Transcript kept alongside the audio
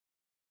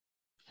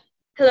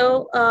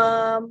Hello,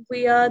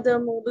 we are the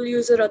Mobile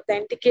User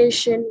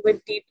Authentication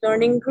with Deep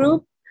Learning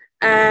Group,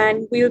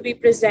 and we'll be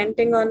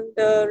presenting on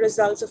the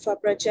results of our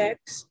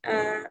project,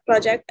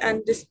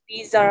 and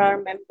these are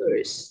our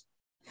members.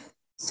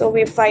 So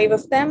we have 5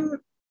 of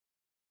them.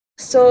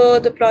 So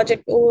the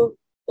project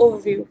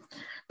overview.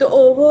 The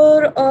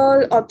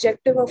overall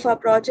objective of our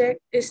project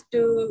is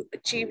to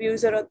achieve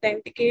user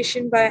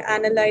authentication by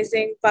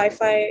analyzing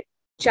Wi-Fi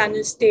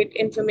channel state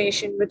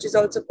information, which is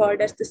also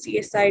called as the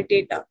CSI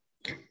data.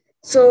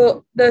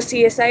 So the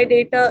CSI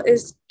data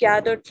is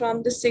gathered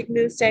from the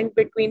signal sent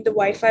between the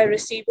Wi-Fi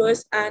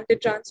receivers and the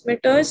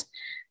transmitters.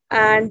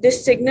 And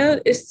this signal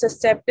is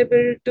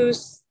susceptible to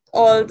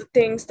all the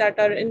things that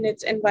are in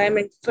its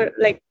environment, for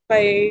like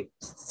by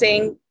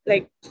saying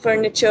like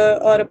furniture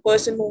or a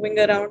person moving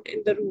around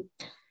in the room.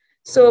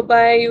 So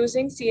by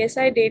using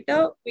CSI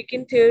data, we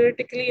can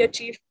theoretically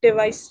achieve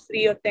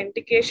device-free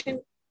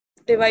authentication.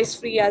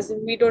 Device-free as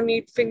in we don't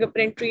need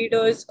fingerprint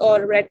readers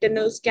or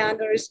retinal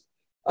scanners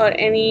or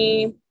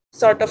any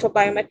sort of a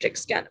biometric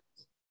scanner.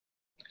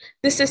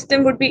 The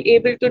system would be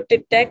able to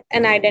detect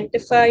and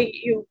identify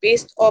you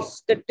based off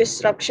the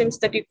disruptions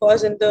that you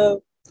cause in the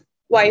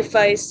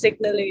Wi-Fi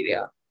signal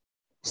area.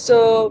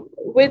 So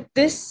with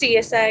this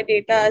CSI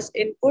data as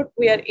input,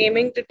 we are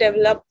aiming to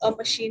develop a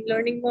machine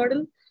learning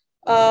model,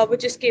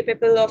 which is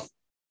capable of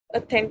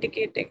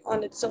authenticating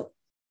on its own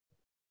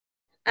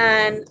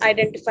and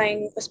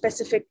identifying a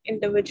specific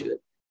individual.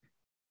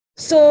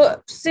 So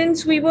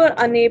since we were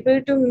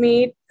unable to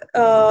meet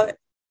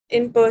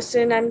in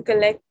person and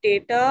collect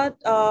data,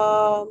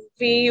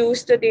 we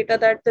used the data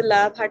that the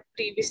lab had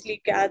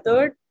previously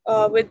gathered.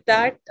 With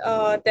that,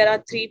 there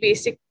are 3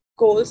 basic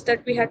goals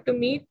that we had to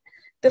meet.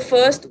 The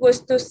first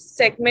was to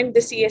segment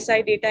the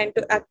CSI data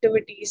into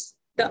activities.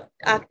 The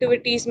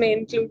activities may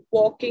include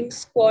walking,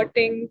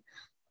 squatting,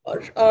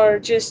 or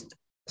just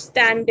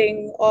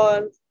standing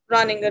or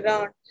running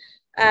around.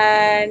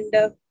 And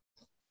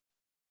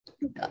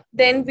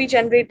then we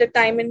generate the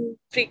time and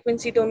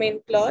frequency domain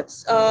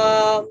plots.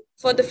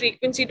 For the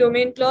frequency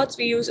domain plots,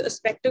 we use a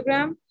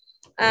spectrogram,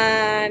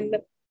 and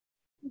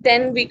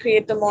then we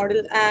create the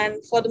model.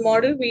 And for the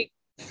model, we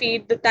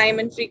feed the time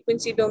and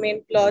frequency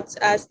domain plots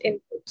as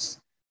inputs.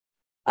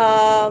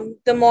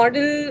 The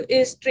model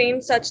is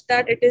trained such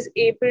that it is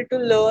able to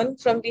learn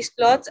from these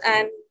plots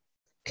and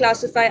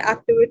classify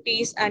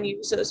activities and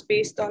users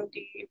based on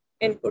the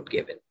input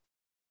given.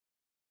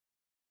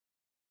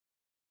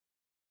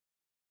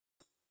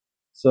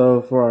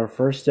 So for our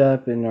first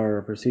step in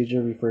our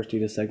procedure, we first need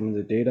to segment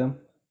the data.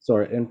 So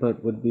our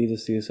input would be the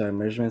CSI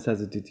measurements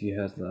as Aditi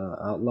has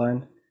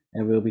outlined,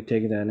 and we'll be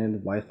taking that in the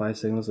Wi-Fi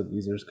signals of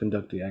users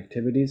conducting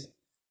activities.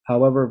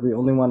 However, we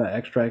only want to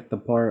extract the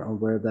part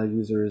on where that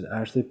user is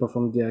actually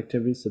performing the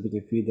activity so we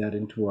can feed that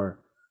into our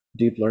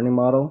deep learning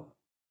model.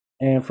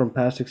 And from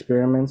past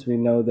experiments, we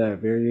know that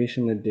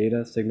variation in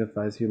data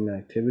signifies human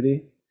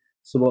activity.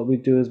 So what we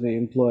do is we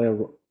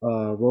employ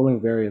a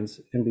rolling variance,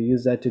 and we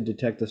use that to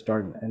detect the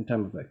start and end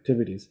time of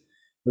activities,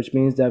 which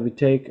means that we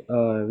take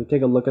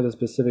a look at the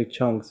specific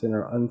chunks in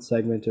our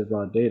unsegmented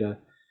raw data,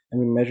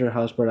 and we measure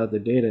how spread out the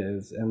data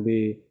is, and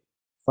we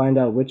find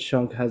out which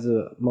chunk has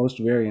the most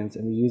variance,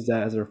 and we use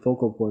that as our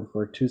focal point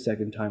for a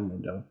 2-second time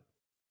window.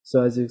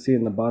 So as you can see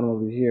in the bottom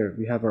over here,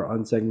 we have our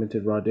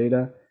unsegmented raw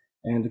data,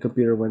 and the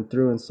computer went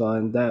through and saw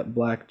in that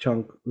black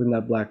chunk, in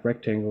that black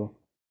rectangle,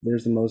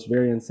 there's the most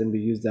variance, and we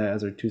use that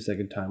as our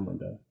 2-second time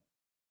window.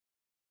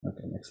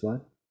 Okay, next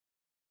slide.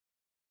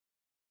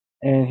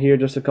 And here are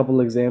just a couple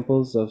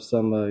examples of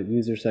some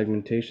user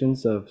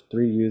segmentations of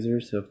 3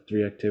 users of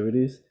 3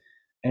 activities.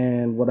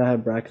 And what I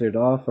have bracketed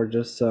off are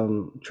just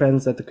some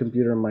trends that the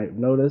computer might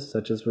notice,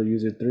 such as for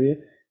user 3,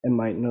 it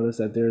might notice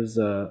that there's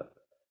a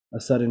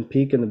sudden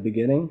peak in the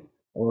beginning,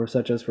 or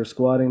such as for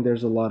squatting,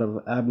 there's a lot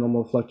of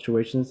abnormal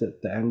fluctuations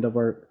at the end of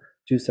our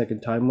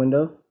 2-second time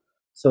window.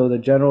 So the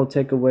general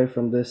takeaway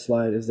from this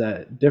slide is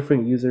that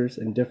different users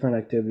and different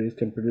activities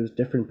can produce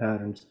different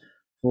patterns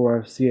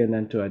for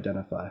CNN to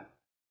identify.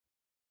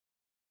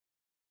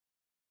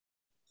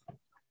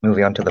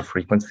 Moving on to the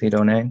frequency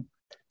domain.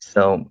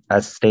 So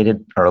as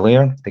stated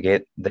earlier,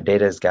 the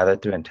data is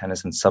gathered through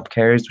antennas and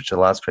subcarriers, which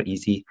allows for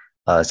easy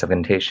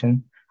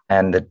segmentation.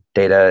 And the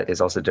data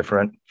is also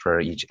different for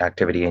each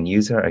activity and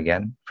user,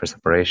 again, for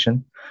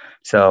separation.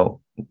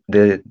 So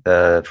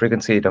the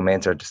frequency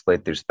domains are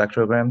displayed through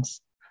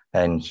spectrograms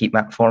and heat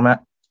map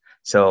format.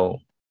 So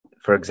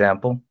for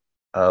example,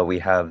 we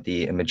have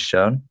the image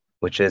shown,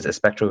 which is a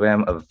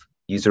spectrogram of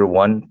user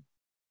 1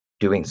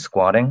 doing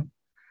squatting.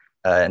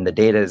 And the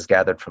data is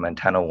gathered from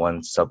antenna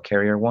 1,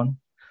 subcarrier 1.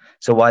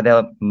 So while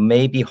they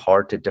may be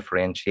hard to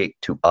differentiate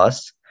to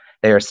us,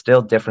 they are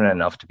still different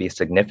enough to be a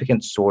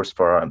significant source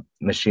for our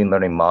machine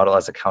learning model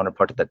as a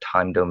counterpart to the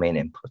time domain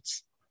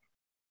inputs.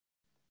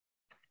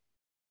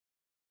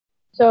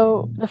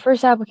 So the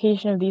first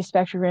application of these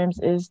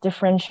spectrograms is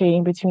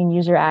differentiating between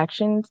user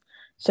actions.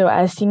 So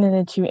as seen in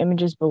the 2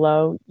 images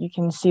below, you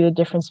can see the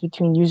difference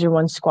between user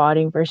 1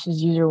 squatting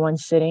versus user 1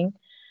 sitting.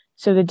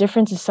 So the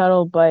difference is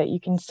subtle, but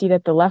you can see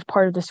that the left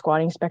part of the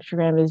squatting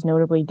spectrogram is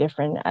notably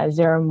different, as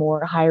there are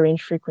more high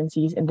range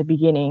frequencies in the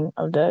beginning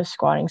of the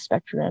squatting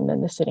spectrogram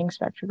than the sitting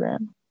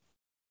spectrogram.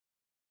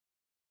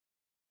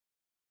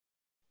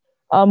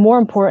 More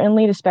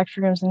importantly, the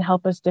spectrograms can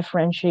help us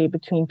differentiate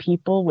between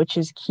people, which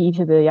is key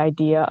to the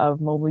idea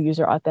of mobile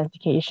user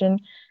authentication.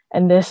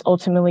 And this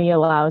ultimately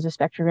allows the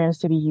spectrograms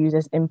to be used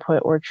as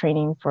input or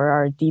training for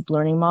our deep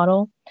learning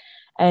model.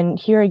 And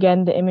here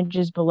again, the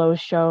images below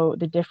show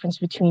the difference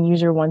between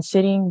user 1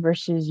 sitting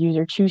versus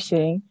user 2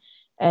 sitting.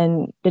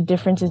 And the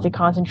difference is the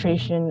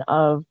concentration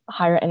of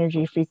higher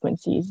energy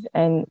frequencies.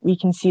 And we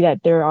can see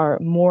that there are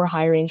more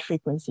high range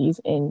frequencies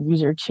in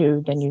user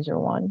 2 than user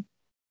 1.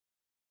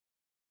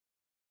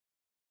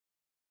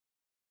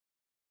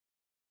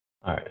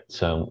 All right,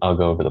 so I'll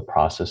go over the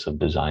process of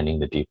designing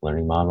the deep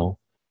learning model.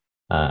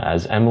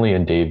 As Emily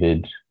and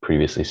David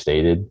previously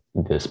stated,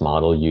 this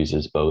model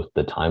uses both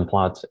the time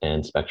plots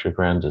and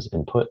spectrograms as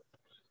input.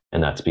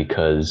 And that's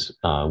because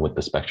with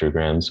the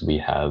spectrograms, we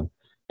have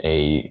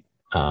a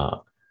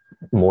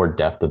more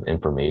depth of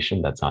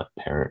information that's not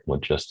apparent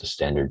with just the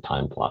standard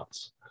time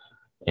plots.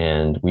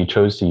 And we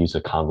chose to use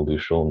a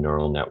convolutional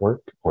neural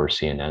network, or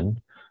CNN,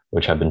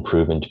 which have been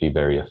proven to be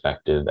very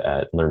effective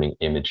at learning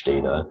image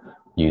data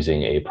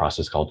using a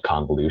process called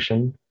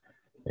convolution.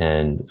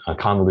 And a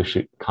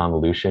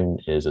convolution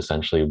is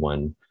essentially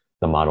when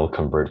the model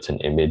converts an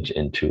image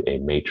into a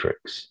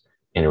matrix,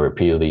 and it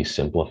repeatedly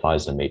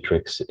simplifies the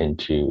matrix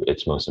into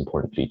its most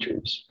important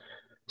features.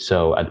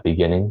 So at the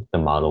beginning, the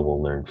model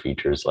will learn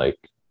features like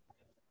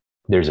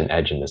there's an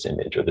edge in this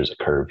image, or there's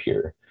a curve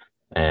here.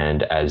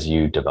 And as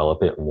you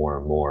develop it more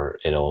and more,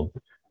 it'll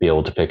be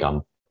able to pick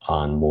on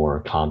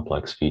more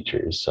complex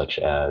features such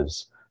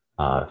as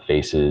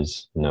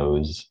faces,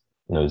 noses,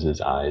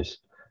 eyes.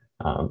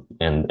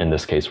 And in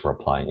this case, we're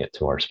applying it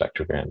to our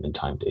spectrogram and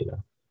time data.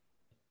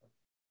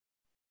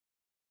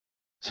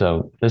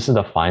 So this is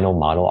the final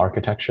model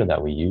architecture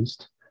that we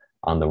used.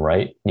 On the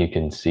right, you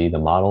can see the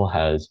model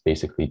has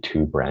basically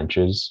two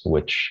branches,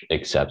 which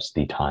accepts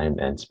the time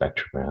and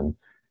spectrogram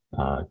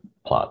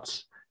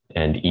plots.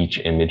 And each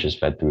image is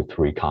fed through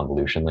 3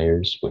 convolution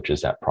layers, which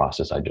is that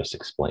process I just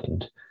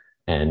explained.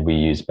 And we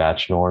use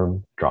batch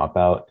norm,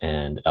 dropout,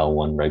 and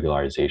L1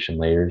 regularization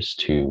layers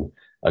to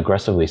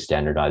aggressively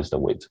standardize the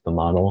weights of the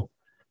model.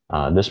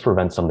 This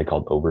prevents something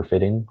called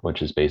overfitting,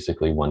 which is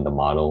basically when the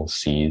model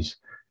sees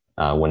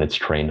when it's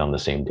trained on the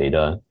same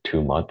data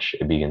too much,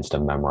 it begins to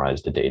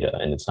memorize the data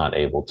and it's not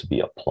able to be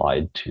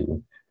applied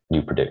to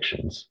new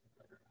predictions.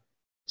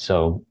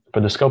 So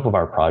for the scope of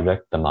our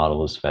project, the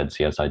model is fed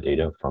CSI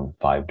data from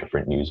 5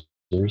 different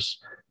users,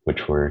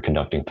 which were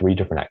conducting 3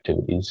 different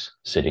activities: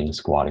 sitting,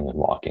 squatting, and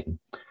walking.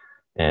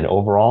 And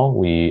overall,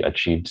 we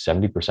achieved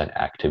 70%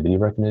 activity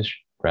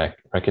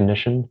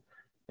recognition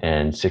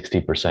and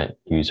 60%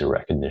 user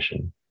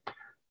recognition.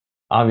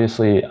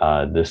 Obviously,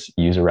 this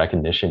user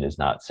recognition is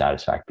not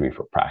satisfactory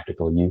for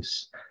practical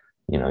use.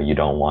 You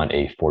don't want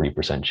a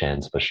 40%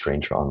 chance of a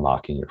stranger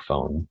unlocking your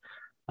phone.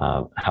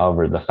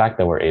 However, the fact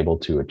that we're able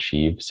to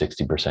achieve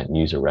 60%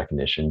 user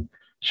recognition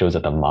shows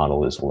that the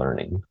model is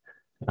learning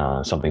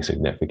something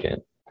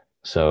significant.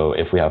 So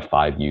if we have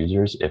 5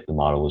 users, if the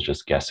model was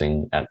just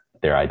guessing at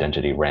their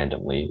identity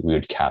randomly, we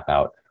would cap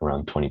out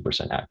around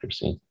 20%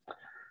 accuracy.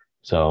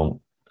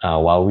 So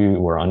while we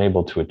were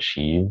unable to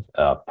achieve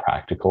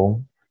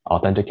practical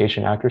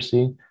authentication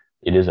accuracy,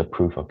 it is a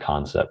proof of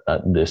concept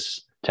that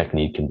this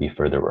technique can be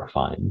further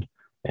refined.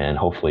 And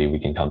hopefully we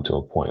can come to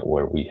a point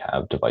where we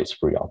have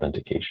device-free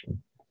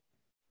authentication.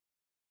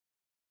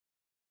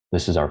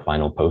 This is our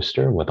final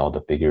poster with all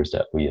the figures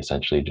that we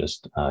essentially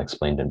just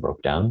explained and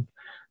broke down.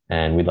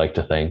 And we'd like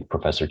to thank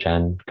Professor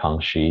Chen, Kang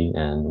Shi,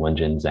 and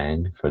Wenjin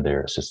Zhang for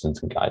their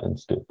assistance and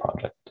guidance through the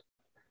project.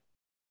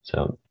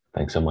 So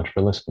thanks so much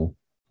for listening.